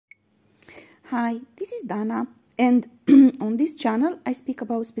Hi, this is Dana, and on this channel I speak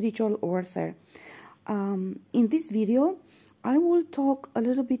about spiritual warfare. In this video, I will talk a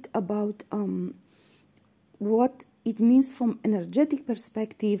little bit about what it means from energetic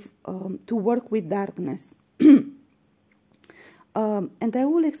perspective to work with darkness. And I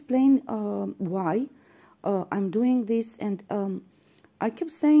will explain why I'm doing this. And I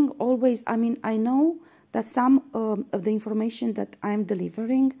keep saying always, I know that some of the information that I'm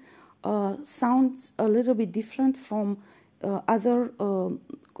delivering sounds a little bit different from other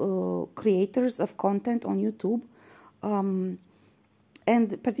creators of content on YouTube. And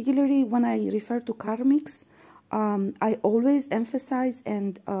particularly when I refer to karmics, I always emphasize,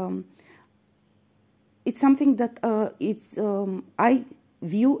 and it's something that I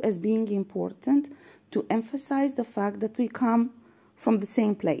view as being important to emphasize the fact that we come from the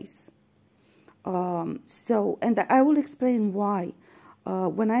same place. And I will explain why.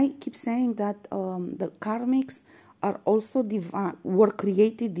 When I keep saying that the karmics are also were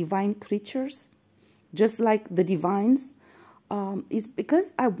created divine creatures, just like the divines, is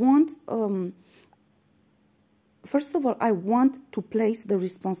because I want, first of all, I want to place the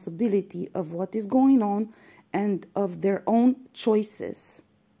responsibility of what is going on and of their own choices.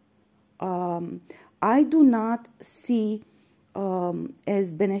 I do not see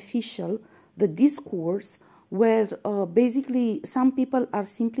as beneficial the discourse where basically some people are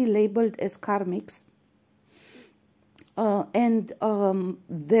simply labeled as karmics, and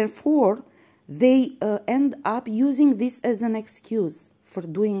therefore they end up using this as an excuse for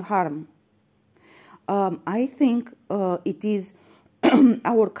doing harm. I think it is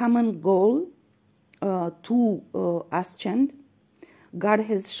our common goal to ascend. God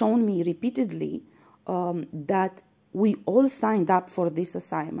has shown me repeatedly that we all signed up for this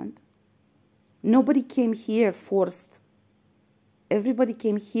assignment. Nobody came here forced. Everybody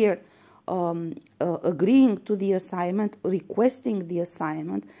came here agreeing to the assignment, requesting the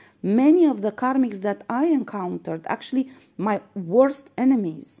assignment. Many of the karmics that I encountered, actually my worst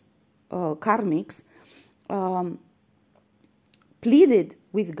enemies, karmics, pleaded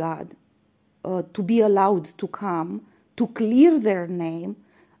with God to be allowed to come, to clear their name,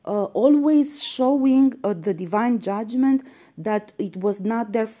 always showing the divine judgment that it was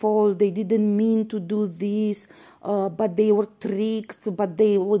not their fault, they didn't mean to do this, but they were tricked, but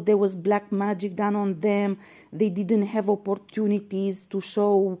there was black magic done on them, they didn't have opportunities to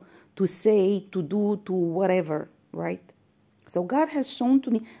show, to say, to do, to whatever, right? So God has shown to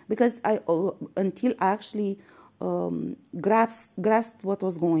me, because until I actually grasped what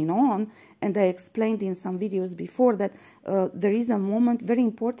was going on, and I explained in some videos before that there is a moment, very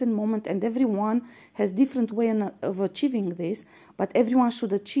important moment, and everyone has different way of achieving this, but everyone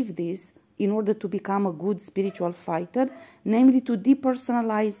should achieve this in order to become a good spiritual fighter, namely to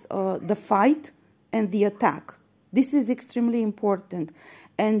depersonalize the fight and the attack. This is extremely important.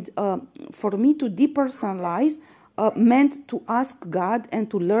 And for me to depersonalize meant to ask God and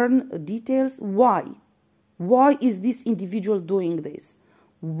to learn details. Why? Why is this individual doing this?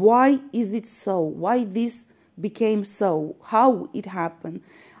 Why is it so? Why this became so? How it happened?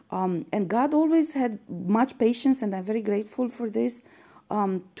 And God always had much patience, and I'm very grateful for this,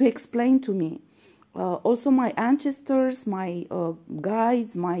 to explain to me. Also my ancestors, my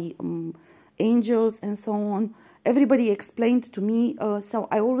guides, my angels, and so on, everybody explained to me. So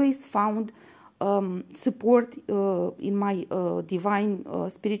I always found support in my divine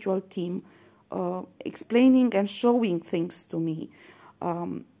spiritual team, explaining and showing things to me.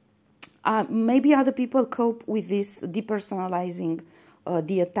 Maybe other people cope with this depersonalizing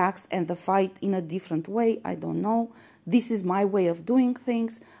the attacks and the fight in a different way. I don't know. This is my way of doing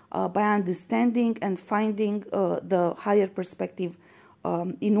things, by understanding and finding the higher perspective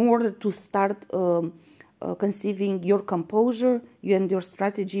in order to start conceiving your composure and your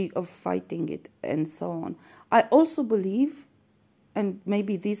strategy of fighting it, and so on. I also believe, and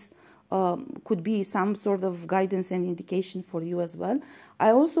maybe this could be some sort of guidance and indication for you as well.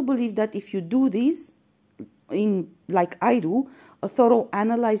 I also believe that if you do this, like I do, a thorough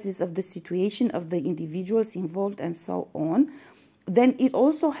analysis of the situation, of the individuals involved, and so on, then it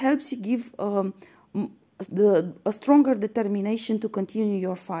also helps you give a stronger determination to continue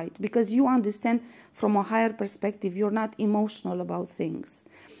your fight, because you understand from a higher perspective, you're not emotional about things.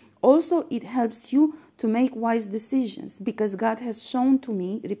 Also, it helps you to make wise decisions, because God has shown to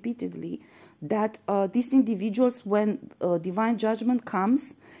me repeatedly that these individuals, when divine judgment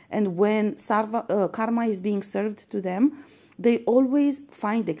comes and when karma is being served to them, they always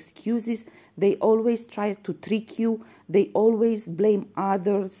find excuses, they always try to trick you, they always blame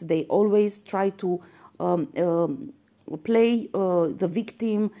others, they always try to play the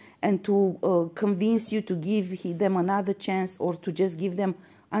victim and to convince you to give them another chance, or to just give them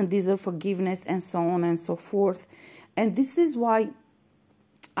undeserved forgiveness, and so on and so forth. And this is why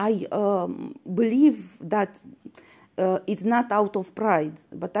I believe that it's not out of pride,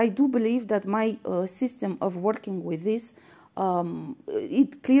 but I do believe that my system of working with this,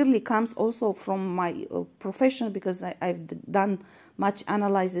 it clearly comes also from my profession, because I've done much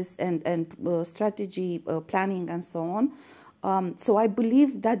analysis and strategy planning and so on. So I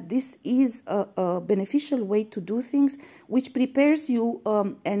believe that this is a beneficial way to do things, which prepares you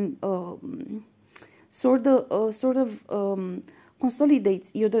and sort of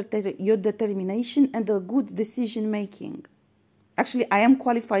consolidates your determination and a good decision making. Actually, I am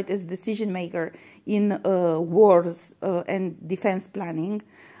qualified as decision maker in wars and defense planning.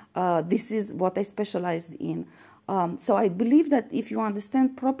 This is what I specialized in. So I believe that if you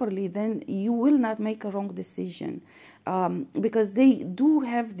understand properly, then you will not make a wrong decision, because they do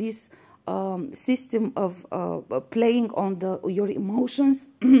have this system of playing on your emotions,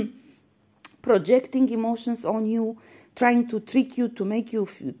 projecting emotions on you, trying to trick you, to make you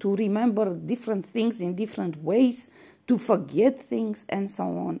to remember different things in different ways, to forget things and so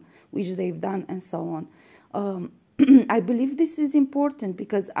on, which they've done and so on. I believe this is important,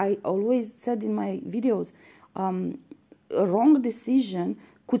 because I always said in my videos, a wrong decision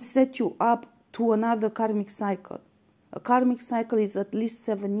could set you up to another karmic cycle. A karmic cycle is at least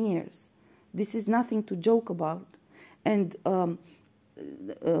 7 years. This is nothing to joke about. And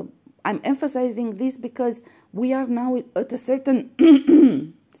I'm emphasizing this because we are now at a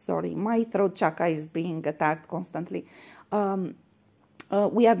certain sorry, my throat chakra is being attacked constantly.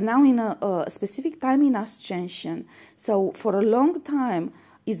 We are now in a specific time in ascension. So for a long time,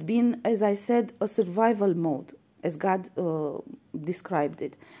 it's been, as I said, a survival mode, as God described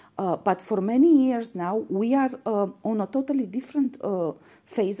it. But for many years now, we are on a totally different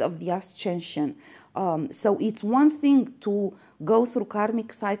phase of the ascension. So it's one thing to go through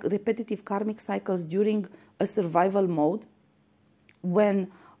repetitive karmic cycles during a survival mode,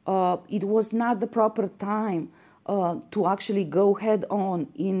 when it was not the proper time to actually go head on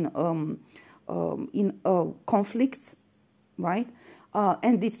in conflicts, right?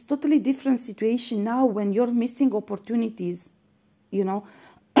 And it's totally different situation now when you're missing opportunities, you know.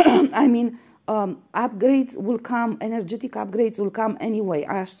 I mean, upgrades will come, energetic upgrades will come anyway.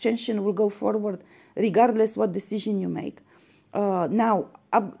 Ascension will go forward regardless what decision you make. Now,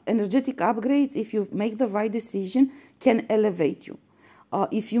 energetic upgrades, if you make the right decision, can elevate you.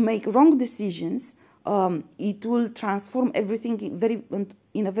 If you make wrong decisions, it will transform everything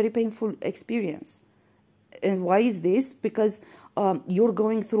in a very painful experience. And why is this? Because you're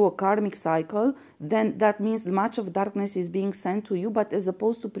going through a karmic cycle, then that means much of darkness is being sent to you. But as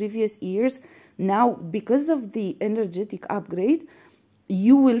opposed to previous years, now because of the energetic upgrade,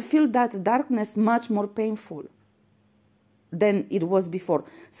 you will feel that darkness much more painful than it was before.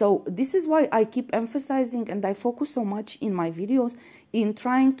 So this is why I keep emphasizing, and I focus so much in my videos in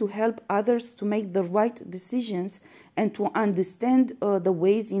trying to help others to make the right decisions and to understand the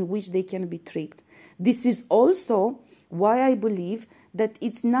ways in which they can be tricked. This is also why I believe that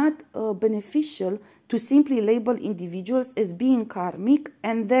it's not beneficial to simply label individuals as being karmic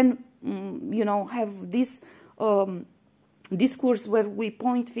and then, you know, have this discourse where we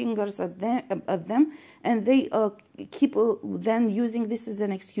point fingers at them and they keep then using this as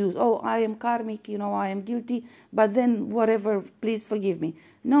an excuse. Oh, I am karmic, you know, I am guilty, but then whatever, please forgive me.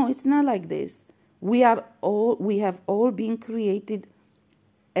 No, it's not like this. We have all been created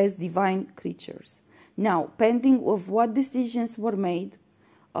as divine creatures. Now, pending of what decisions were made,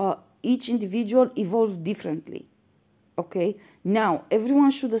 each individual evolved differently. Okay? Now,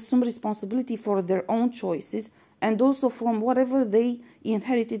 everyone should assume responsibility for their own choices and also from whatever they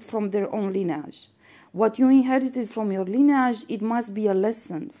inherited from their own lineage. What you inherited from your lineage, it must be a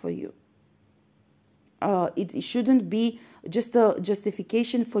lesson for you. It shouldn't be just a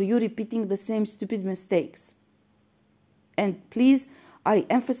justification for you repeating the same stupid mistakes. And please, I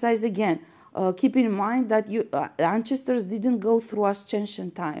emphasize again, keep in mind that ancestors didn't go through ascension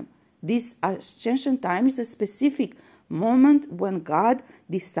time. This ascension time is a specific moment when God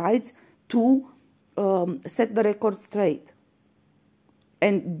decides to set the record straight.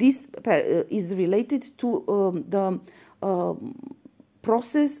 And this is related to the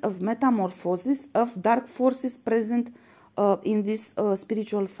process of metamorphosis of dark forces present in this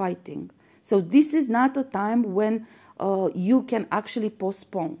spiritual fighting. So this is not a time when you can actually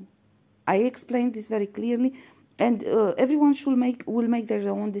postpone. I explained this very clearly, and everyone will make their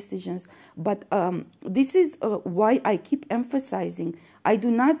own decisions. But this is why I keep emphasizing. I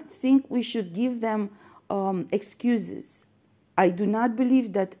do not think we should give them excuses. I do not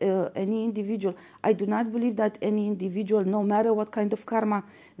believe that any individual, no matter what kind of karma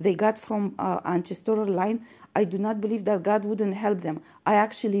they got from ancestral line, I do not believe that God wouldn't help them. I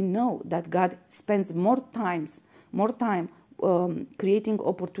actually know that God spends more time creating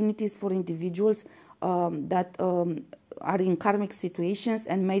opportunities for individuals that are in karmic situations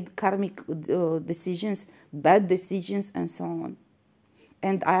and made karmic decisions, bad decisions, and so on.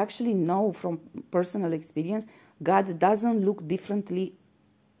 And I actually know from personal experience, God doesn't look differently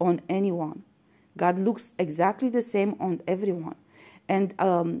on anyone. God looks exactly the same on everyone. And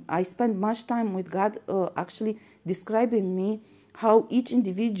I spend much time with God actually describing me how each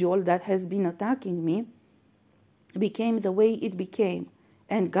individual that has been attacking me became the way it became.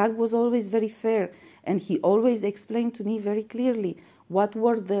 And God was always very fair, and He always explained to me very clearly what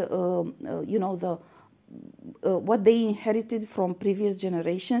were the, what they inherited from previous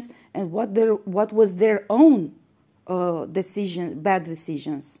generations, and what was their own bad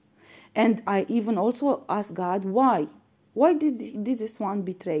decisions. And I even also asked God, why? Why did this one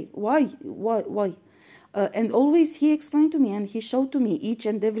betray? Why? And always He explained to me, and He showed to me each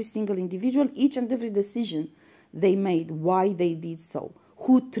and every single individual, each and every decision they made, why they did so,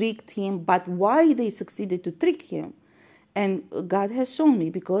 who tricked Him, but why they succeeded to trick Him. And God has shown me,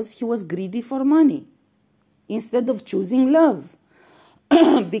 because He was greedy for money instead of choosing love,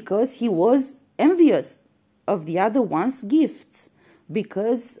 because He was envious of the other one's gifts,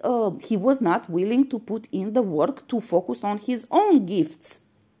 because He was not willing to put in the work to focus on His own gifts,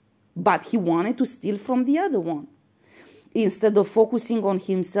 but He wanted to steal from the other one. Instead of focusing on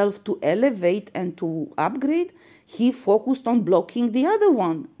Himself to elevate and to upgrade, He focused on blocking the other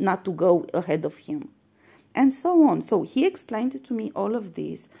one not to go ahead of Him, and so on. So He explained to me all of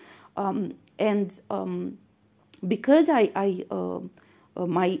this, because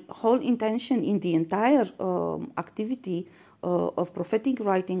my whole intention in the entire activity of prophetic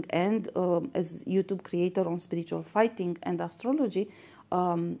writing and as YouTube creator on spiritual fighting and astrology,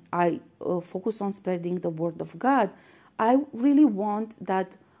 I focus on spreading the word of God. I really want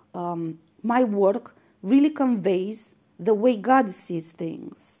that my work really conveys the way God sees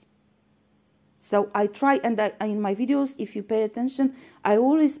things. So I try, and in my videos, if you pay attention, I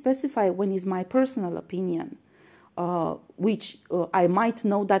always specify when is my personal opinion, which I might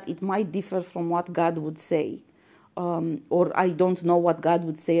know that it might differ from what God would say, or I don't know what God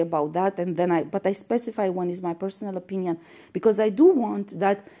would say about that, and then but I specify when is my personal opinion, because I do want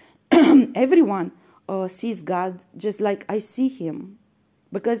that everyone sees God just like I see Him.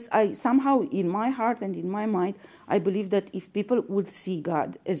 Because I somehow, in my heart and in my mind, I believe that if people would see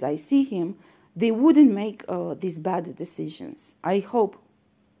God as I see Him, they wouldn't make these bad decisions. I hope.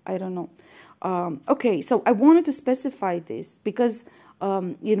 I don't know. Okay, so I wanted to specify this because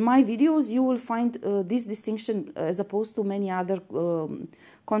in my videos you will find this distinction as opposed to many other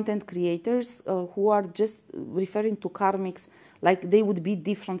content creators who are just referring to karmics like they would be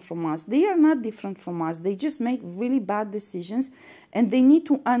different from us. They are not different from us. They just make really bad decisions, and they need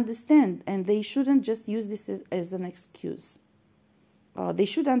to understand, and they shouldn't just use this as an excuse. They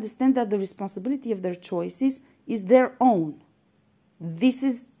should understand that the responsibility of their choices is their own. This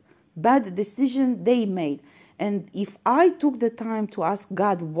is bad decision they made. And if I took the time to ask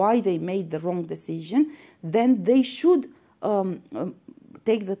God why they made the wrong decision, then they should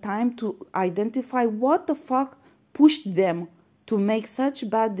take the time to identify what the fuck pushed them to make such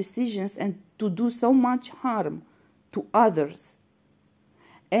bad decisions and to do so much harm to others.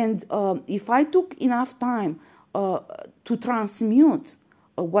 And if I took enough time to transmute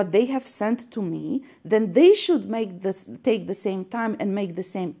what they have sent to me, then they should take the same time and make the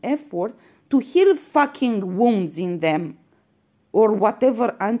same effort to heal fucking wounds in them or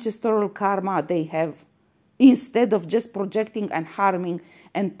whatever ancestral karma they have, instead of just projecting and harming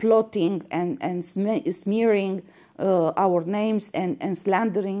and plotting and smearing our names and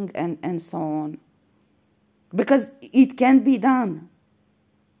slandering and so on. Because it can be done.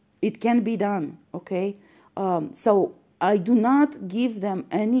 It can be done, okay? So I do not give them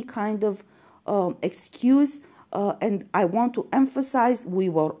any kind of excuse, and I want to emphasize we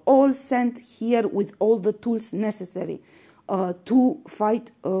were all sent here with all the tools necessary to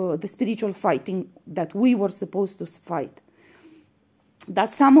fight the spiritual fighting that we were supposed to fight.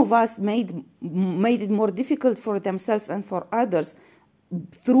 That some of us made it more difficult for themselves and for others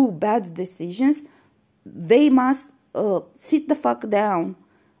through bad decisions, they must sit the fuck down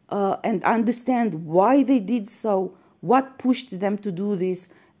and understand why they did so, what pushed them to do this,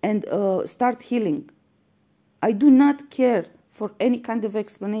 and start healing. I do not care for any kind of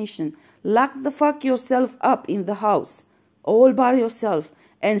explanation. Lock the fuck yourself up in the house. all by yourself,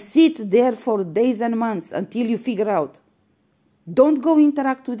 and sit there for days and months until you figure out. Don't go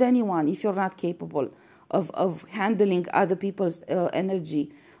interact with anyone if you're not capable of handling other people's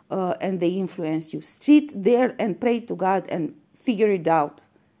energy and they influence you. Sit there and pray to God and figure it out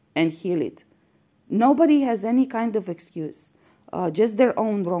and heal it. Nobody has any kind of excuse, just their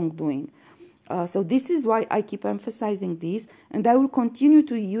own wrongdoing. So this is why I keep emphasizing this, and I will continue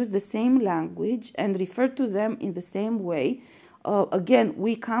to use the same language and refer to them in the same way. Again,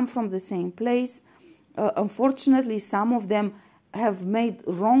 we come from the same place. Unfortunately, some of them have made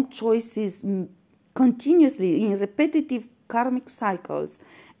wrong choices continuously in repetitive karmic cycles,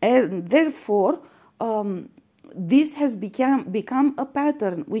 and therefore this has become a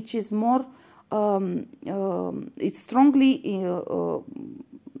pattern which is more it's strongly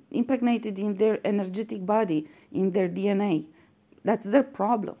impregnated in their energetic body, in their DNA. That's their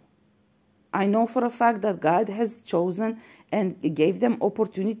problem. I know for a fact that God has chosen and gave them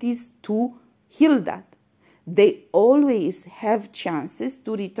opportunities to heal that. They always have chances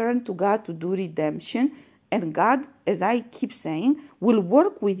to return to God to do redemption, and God, as I keep saying, will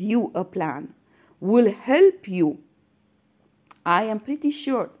work with you a plan, will help you. I am pretty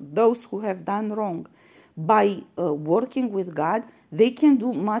sure those who have done wrong, by working with God, they can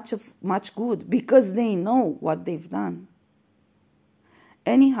do much good because they know what they've done.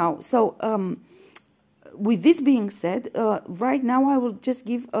 Anyhow, so with this being said, right now I will just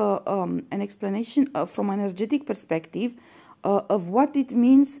give an explanation from an energetic perspective of what it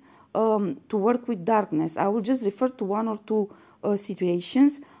means to work with darkness. I will just refer to one or two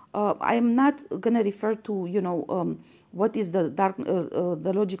situations. I am not going to refer to, what is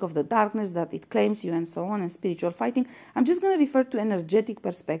the logic of the darkness, that it claims you and so on, and spiritual fighting. I'm just going to refer to energetic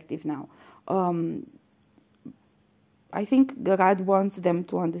perspective now. I think God wants them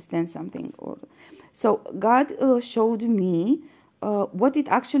to understand something. So God showed me what it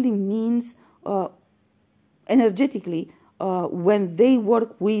actually means energetically when they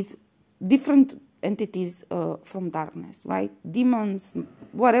work with different entities from darkness, right? Demons,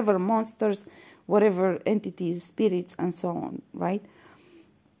 whatever, monsters, whatever entities, spirits, and so on, right?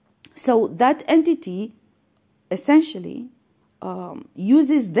 So that entity essentially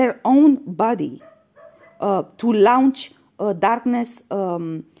uses their own body to launch a darkness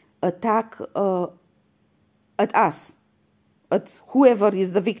attack at us, at whoever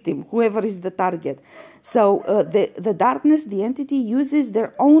is the victim, whoever is the target. So the darkness, the entity, uses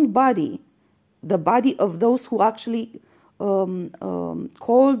their own body, the body of those who actually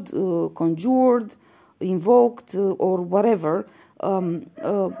called, conjured, invoked, or whatever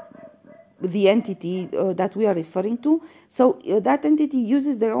the entity that we are referring to. So that entity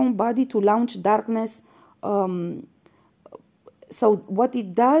uses their own body to launch darkness. So what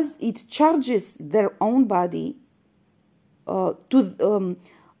it does, it charges their own body to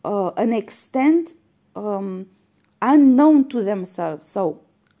an extent unknown to themselves. So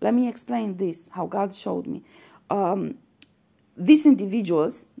let me explain this, how God showed me. These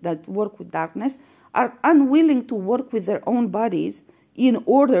individuals that work with darkness are unwilling to work with their own bodies in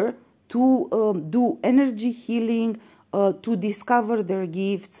order to do energy healing, to discover their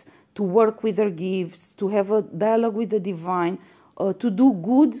gifts, to work with their gifts, to have a dialogue with the divine, to do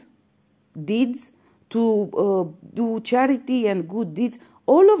good deeds, to do charity and good deeds.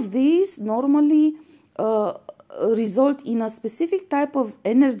 All of these normally result in a specific type of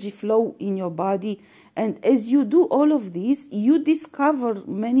energy flow in your body. And as you do all of this, you discover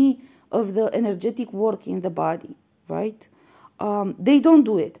many of the energetic work in the body, right? They don't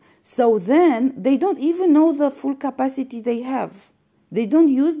do it. So then they don't even know the full capacity they have. They don't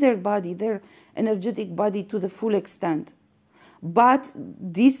use their body, their energetic body, to the full extent. But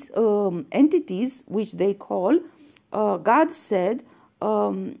these entities, which they call, God said,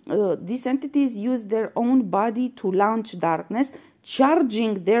 these entities use their own body to launch darkness,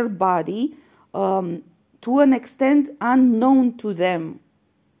 charging their body to an extent unknown to them.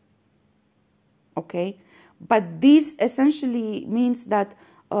 Okay? But this essentially means that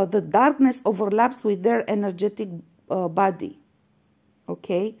the darkness overlaps with their energetic body.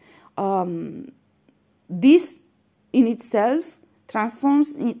 Okay? This in itself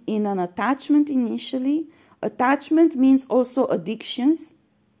transforms in an attachment initially. Attachment means also addictions.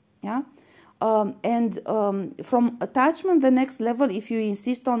 Yeah? From attachment, the next level, if you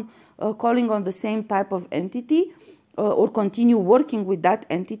insist on calling on the same type of entity or continue working with that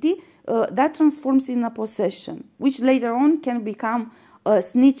entity, that transforms in a possession, which later on can become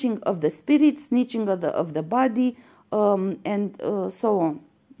snitching of the spirit, snitching of the body, and so on.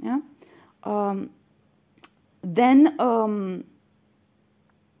 Yeah. Then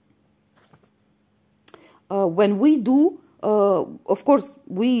when we do Of course,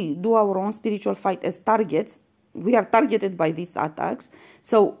 we do our own spiritual fight as targets. We are targeted by these attacks.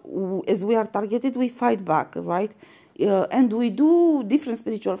 So as we are targeted, we fight back, right? And we do different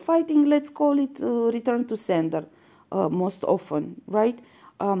spiritual fighting. Let's call it return to sender most often, right?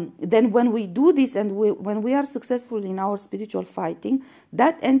 Then when we do this and when we are successful in our spiritual fighting,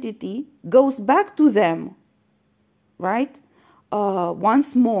 that entity goes back to them, right?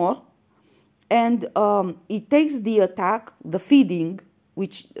 Once more, and it takes the attack, the feeding,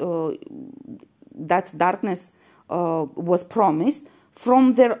 which that darkness was promised,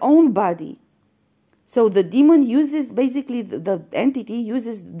 from their own body. So the demon uses, basically the entity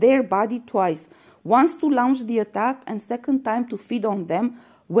uses their body twice. Once to launch the attack and second time to feed on them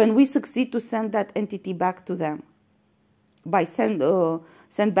when we succeed to send that entity back to them. By send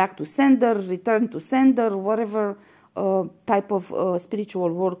back to sender, return to sender, whatever type of spiritual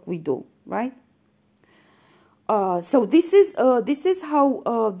work we do, right? So this is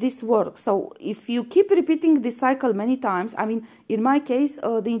how this works. So if you keep repeating this cycle many times, I mean, in my case,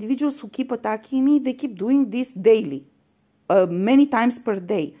 the individuals who keep attacking me, they keep doing this daily, many times per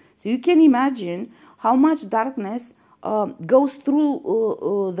day. So you can imagine how much darkness goes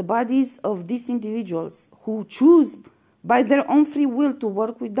through the bodies of these individuals who choose by their own free will to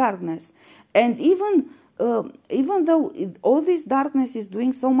work with darkness. And even though all this darkness is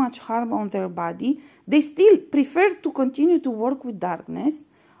doing so much harm on their body, they still prefer to continue to work with darkness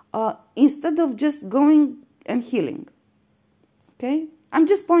instead of just going and healing. Okay? I'm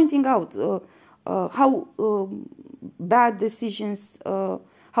just pointing out how bad decisions, how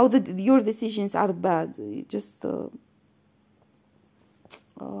your decisions are bad. Just,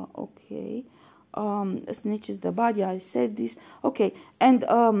 okay. Snitch is the body, I said this. Okay, and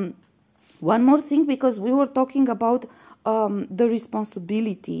one more thing, because we were talking about the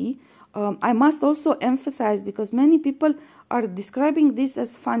responsibility, I must also emphasize, because many people are describing this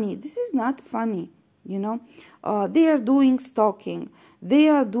as funny. This is not funny, you know. They are doing stalking. They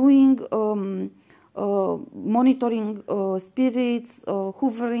are doing monitoring spirits,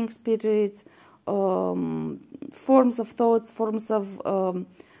 hoovering spirits, forms of thoughts, forms of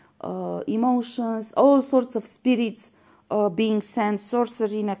emotions, all sorts of spirits being sent,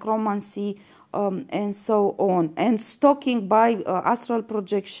 sorcery, necromancy, and so on, and stalking by astral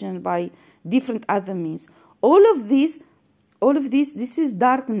projection, by different other means. All of this, this is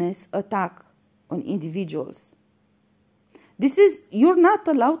darkness attack on individuals. This is, you're not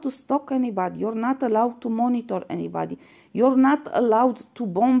allowed to stalk anybody. You're not allowed to monitor anybody. You're not allowed to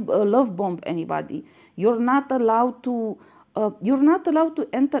love bomb anybody. You're not allowed to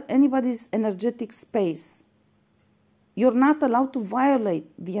enter anybody's energetic space. You're not allowed to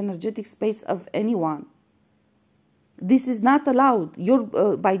violate the energetic space of anyone. This is not allowed.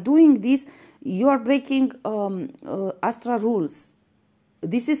 By doing this, you are breaking astral rules.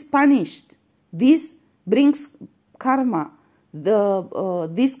 This is punished. This brings karma.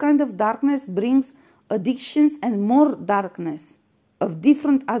 This kind of darkness brings addictions and more darkness of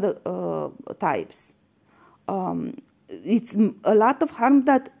different other types. It's a lot of harm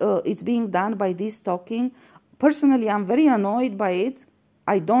that is being done by this stalking. Personally, I'm very annoyed by it.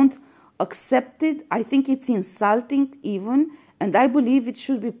 I don't accept it. I think it's insulting even, and I believe it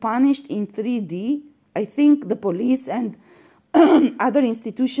should be punished in 3D. I think the police and other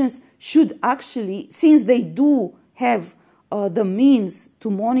institutions should actually, since they do have the means to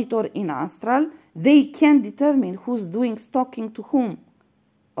monitor in astral, they can determine who's doing stalking to whom,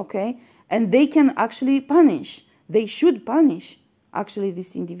 okay? And they can actually punish. They should punish, actually,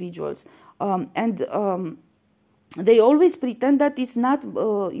 these individuals. They always pretend that it's not,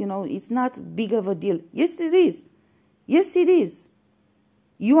 it's not big of a deal. Yes, it is. Yes, it is.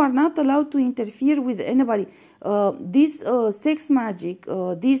 You are not allowed to interfere with anybody. This sex magic,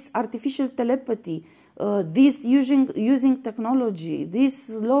 this artificial telepathy, this using technology, this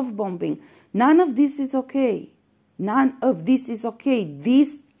love bombing, none of this is okay. None of this is okay.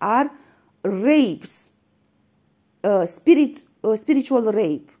 These are rapes, spiritual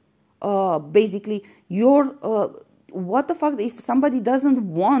rape. Basically, what the fuck if somebody doesn't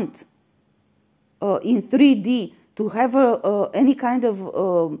want in 3D to have any kind of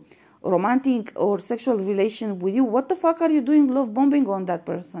romantic or sexual relation with you? What the fuck are you doing love bombing on that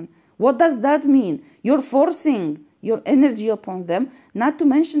person? What does that mean? You're forcing your energy upon them, not to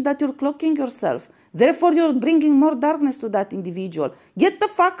mention that you're cloaking yourself. Therefore, you're bringing more darkness to that individual. Get the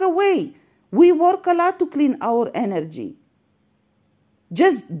fuck away. We work a lot to clean our energy.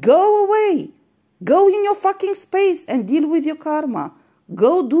 Just go away. Go in your fucking space and deal with your karma.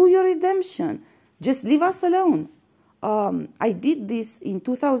 Go do your redemption. Just leave us alone. I did this in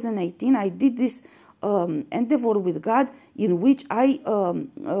 2018. I did this endeavor with God, in which I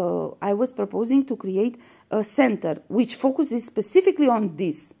was proposing to create a center which focuses specifically on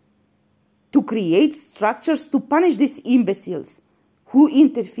this, to create structures to punish these imbeciles who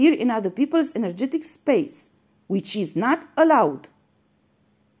interfere in other people's energetic space, which is not allowed.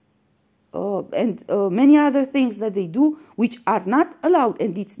 And many other things that they do which are not allowed,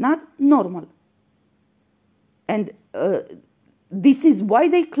 and it's not normal. And this is why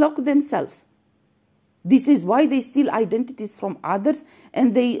they cloak themselves. This is why they steal identities from others,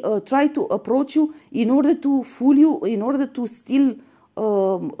 and they try to approach you in order to fool you, in order to steal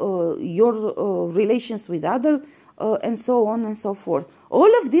your relations with others, and so on and so forth.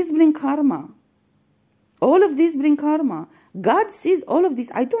 All of this bring karma. All of this bring karma. God sees all of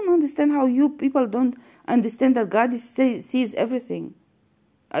this. I don't understand how you people don't understand that God sees everything.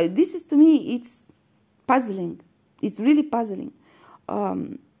 This is, to me, it's puzzling. It's really puzzling.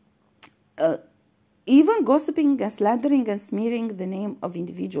 Even gossiping and slandering and smearing the name of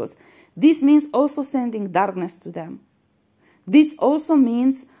individuals. This means also sending darkness to them. This also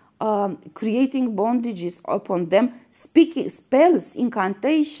means creating bondages upon them, speaking spells,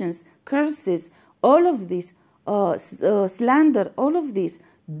 incantations, curses, all of this, slander, all of this.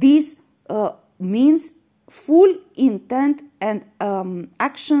 This means full intent and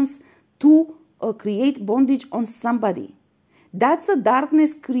actions to create bondage on somebody. That's a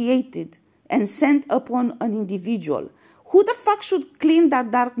darkness created and sent upon an individual. Who the fuck should clean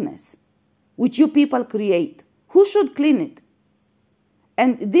that darkness which you people create? Who should clean it?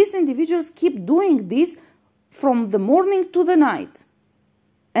 And these individuals keep doing this from the morning to the night.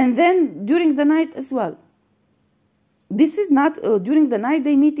 And then during the night as well. This is not, during the night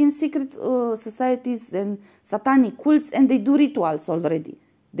they meet in secret societies and satanic cults, and they do rituals already.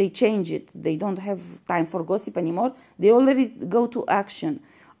 They change it. They don't have time for gossip anymore. They already go to action.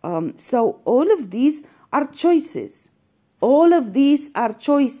 So all of these are choices. All of these are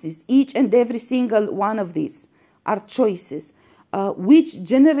choices. Each and every single one of these are choices which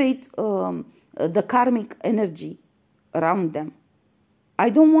generate the karmic energy around them. I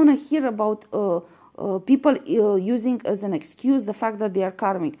don't want to hear about people using as an excuse the fact that they are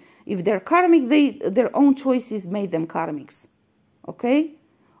karmic. If they're karmic, their own choices made them karmics. Okay?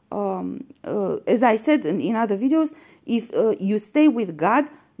 As I said in other videos, if you stay with God,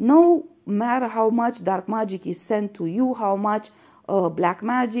 no matter how much dark magic is sent to you, how much black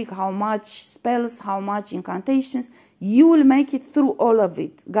magic, how much spells, how much incantations, you will make it through all of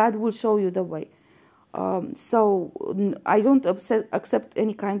it. God will show you the way. So I don't accept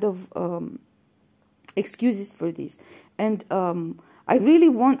any kind of excuses for this. And I really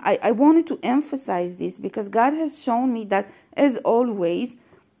I wanted to emphasize this because God has shown me that, as always,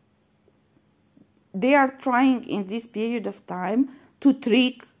 they are trying in this period of time to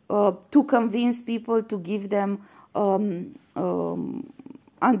trick, to convince people, to give them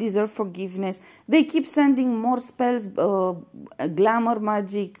undeserved forgiveness. They keep sending more spells, glamour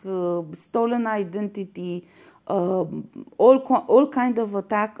magic, stolen identity, all kind of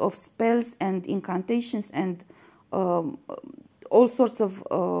attack of spells and incantations and all sorts of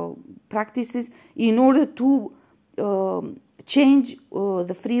practices in order to change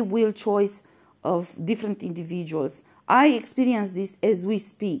the free will choice of different individuals. I experience this as we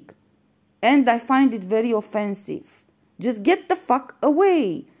speak, and I find it very offensive. Just get the fuck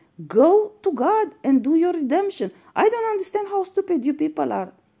away. Go to God and do your redemption. I don't understand how stupid you people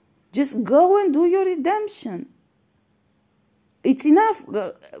are. Just go and do your redemption. It's enough.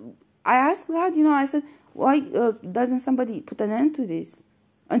 I asked God, I said, why doesn't somebody put an end to this?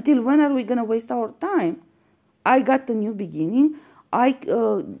 Until when are we going to waste our time? I got a new beginning. I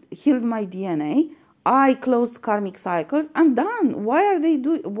healed my DNA. I closed karmic cycles. I'm done.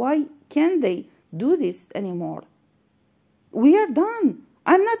 Why can't they do this anymore? We are done.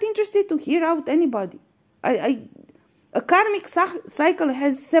 I'm not interested to hear out anybody. A karmic cycle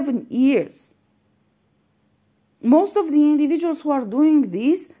has 7 years. Most of the individuals who are doing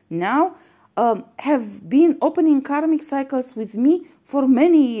this now have been opening karmic cycles with me for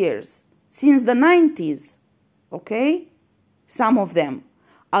many years, since the 90s, okay? Some of them.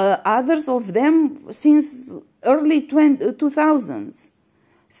 Others of them since early 2000s.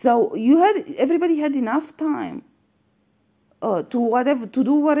 So everybody had enough time to do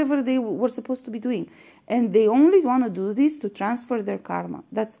whatever they were supposed to be doing. And they only want to do this to transfer their karma.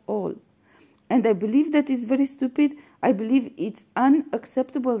 That's all. And I believe that is very stupid. I believe it's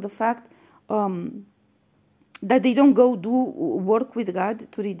unacceptable, the fact that they don't go do work with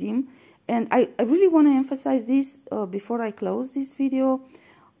God to redeem. And I really want to emphasize this before I close this video.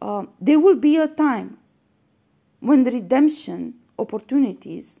 There will be a time when the redemption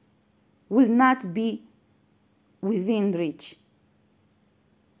opportunities will not be within reach.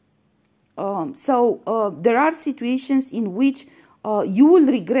 There are situations in which you will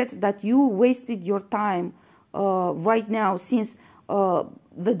regret that you wasted your time right now, since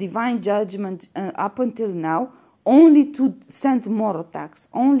the divine judgment up until now, only to send more attacks,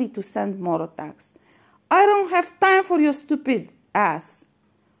 only to send more attacks. I don't have time for your stupid ass.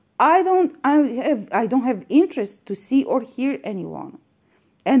 I don't have interest to see or hear anyone.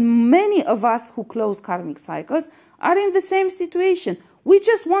 And many of us who close karmic cycles are in the same situation. We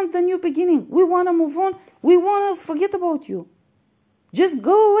just want the new beginning. We want to move on. We want to forget about you. Just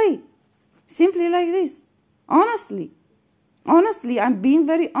go away. Simply like this. Honestly, I'm being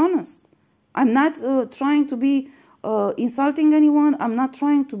very honest. I'm not trying to be insulting anyone. I'm not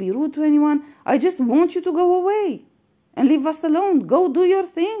trying to be rude to anyone. I just want you to go away and leave us alone. Go do your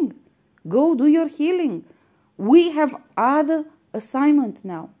thing. Go do your healing. We have other assignment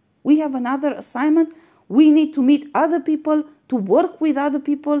now. We have another assignment. We need to meet other people, to work with other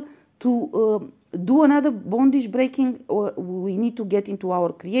people, to do another bondage breaking. Or we need to get into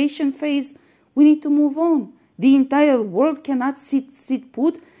our creation phase. We need to move on. The entire world cannot sit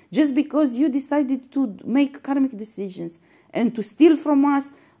put just because you decided to make karmic decisions and to steal from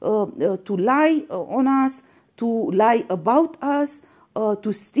us, to lie on us, to lie about us,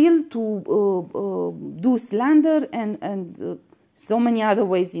 to steal, to do slander, and so many other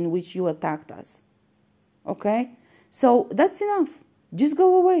ways in which you attacked us. Okay? So that's enough. Just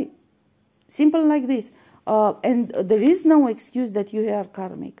go away. Simple like this. And there is no excuse that you are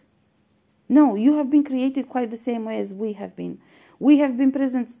karmic. No, you have been created quite the same way as we have been. We have been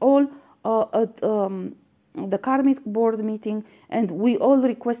present all at the karmic board meeting, and we all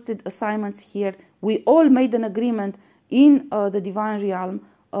requested assignments here. We all made an agreement in the divine realm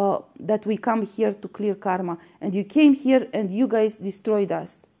that we come here to clear karma. And you came here and you guys destroyed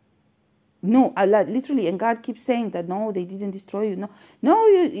us. No, literally, and God keeps saying that, no, they didn't destroy you. No,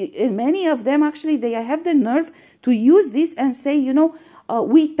 and many of them, actually, they have the nerve to use this and say,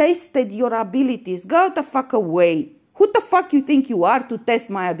 we tested your abilities. Go the fuck away. Who the fuck you think you are to test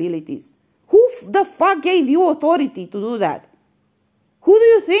my abilities? Who the fuck gave you authority to do that? Who do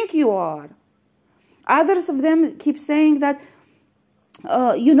you think you are? Others of them keep saying that,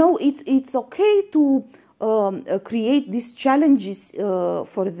 it's okay to create these challenges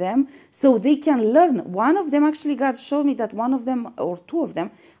for them so they can learn. One of them, actually, God showed me that one of them, or two of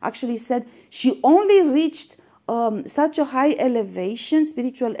them, actually said she only reached such a high elevation,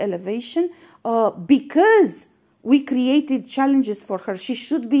 spiritual elevation, because we created challenges for her. She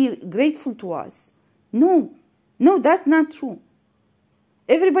should be grateful to us. No, that's not true.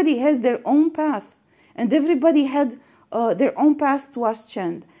 Everybody has their own path, and everybody had their own path to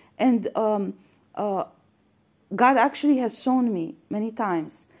ascend. And God actually has shown me many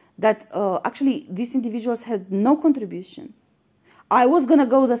times that actually these individuals had no contribution. I was going to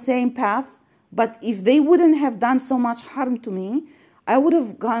go the same path, but if they wouldn't have done so much harm to me, I would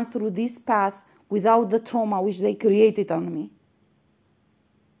have gone through this path without the trauma which they created on me.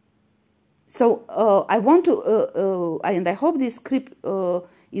 So I want to, and I hope this script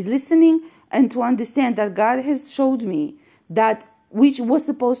is listening, and to understand that God has showed me that which was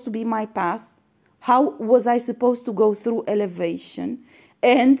supposed to be my path, how was I supposed to go through elevation,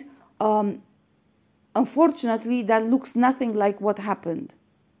 and unfortunately that looks nothing like what happened.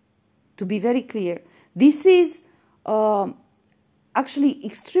 To be very clear, this is actually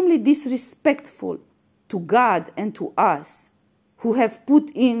extremely disrespectful to God and to us who have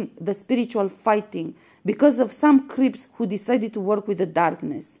put in the spiritual fighting because of some creeps who decided to work with the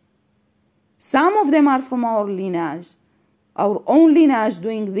darkness. Some of them are from our lineage, our own lineage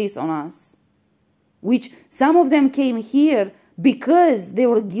doing this on us, which some of them came here because they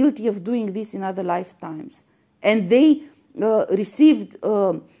were guilty of doing this in other lifetimes. And they received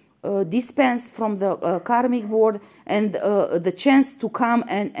dispense from the karmic board and the chance to come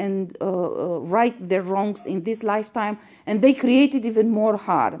and right their wrongs in this lifetime, and they created even more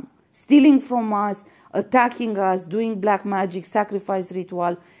harm, stealing from us, attacking us, doing black magic, sacrifice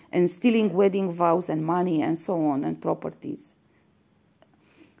ritual, and stealing wedding vows and money and so on, and properties.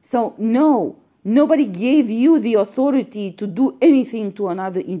 So no, nobody gave you the authority to do anything to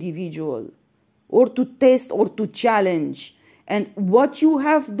another individual or to test or to challenge. And what you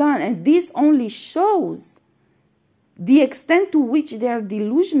have done, and this only shows the extent to which they are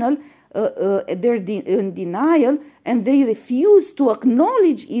delusional, they're in denial, and they refuse to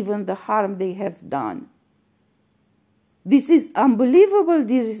acknowledge even the harm they have done. This is unbelievable,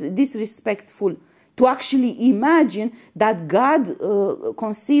 disrespectful to actually imagine that God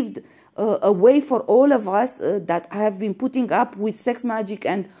conceived a way for all of us that have been putting up with sex magic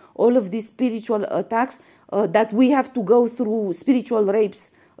and all of these spiritual attacks, that we have to go through spiritual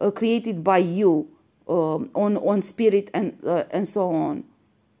rapes created by you on spirit and so on.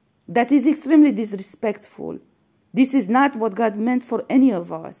 That is extremely disrespectful. This is not what God meant for any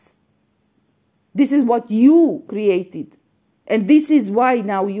of us. This is what you created. And this is why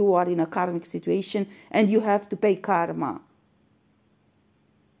now you are in a karmic situation and you have to pay karma.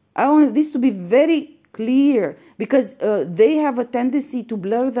 I want this to be very clear, because they have a tendency to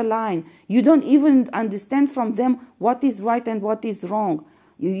blur the line. You don't even understand from them what is right and what is wrong.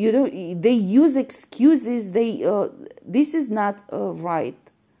 You don't. They use excuses. This is not right.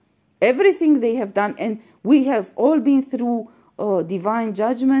 Everything they have done, and we have all been through divine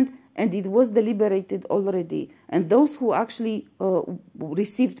judgment, and it was deliberated already. And those who actually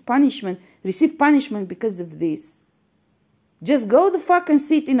received punishment because of this. Just go the fuck and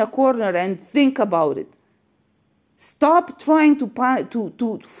sit in a corner and think about it. Stop trying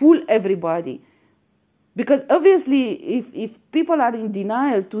to fool everybody. Because obviously, if people are in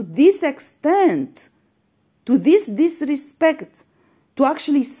denial to this extent, to this disrespect, to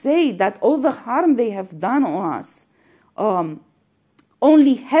actually say that all the harm they have done on us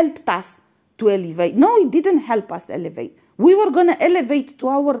only helped us to elevate. No, it didn't help us elevate. We were going to elevate to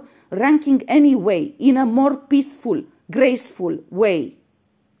our ranking anyway, in a more peaceful, graceful way,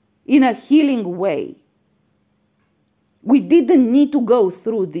 in a healing way. We didn't need to go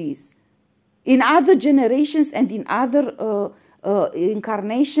through this. In other generations and in other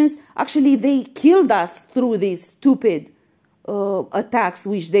incarnations, actually they killed us through these stupid attacks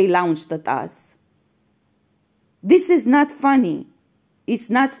which they launched at us. This is not funny. It's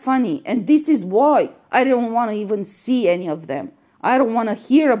not funny. And this is why I don't want to even see any of them. I don't want to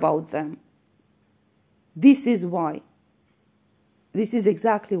hear about them. This is why. This is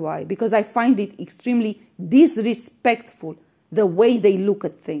exactly why. Because I find it extremely disrespectful, the way they look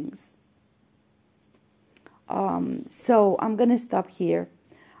at things. So I'm going to stop here.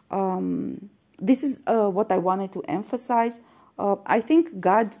 This is what I wanted to emphasize. I think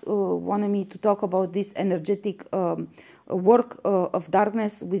God wanted me to talk about this energetic work of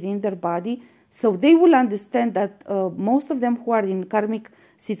darkness within their body. So they will understand that most of them who are in karmic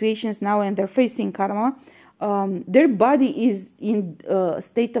situations now and they're facing karma, their body is in a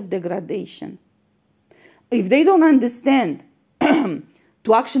state of degradation. If they don't understand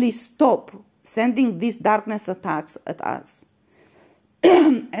to actually stop sending these darkness attacks at us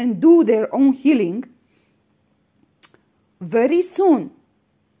and do their own healing, very soon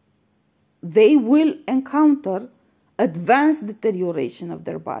they will encounter advanced deterioration of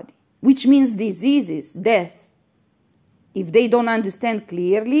their body, which means diseases, death. If they don't understand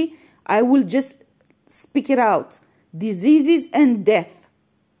clearly, I will just speak it out. Diseases and death,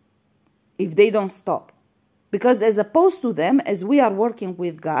 if they don't stop. Because as opposed to them, as we are working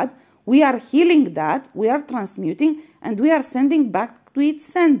with God, we are healing that, we are transmuting, and we are sending back to its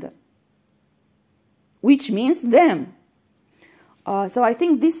sender, which means them. So I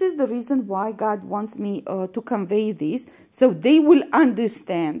think this is the reason why God wants me to convey this, so they will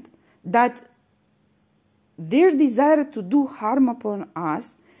understand that their desire to do harm upon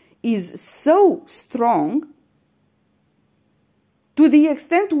us is so strong to the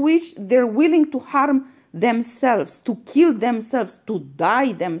extent to which they're willing to harm themselves, to kill themselves, to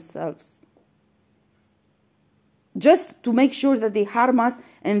die themselves, just to make sure that they harm us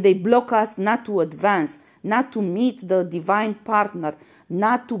and they block us not to advance, not to meet the divine partner,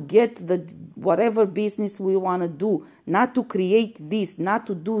 not to get the whatever business we want to do, not to create this, not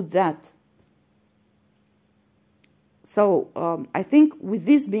to do that. So I think with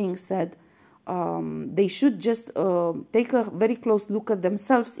this being said, they should just take a very close look at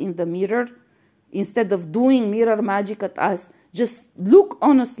themselves in the mirror. Instead of doing mirror magic at us, just look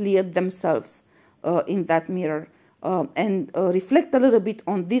honestly at themselves in that mirror and reflect a little bit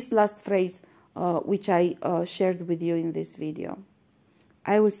on this last phrase which I shared with you in this video.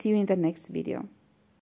 I will see you in the next video.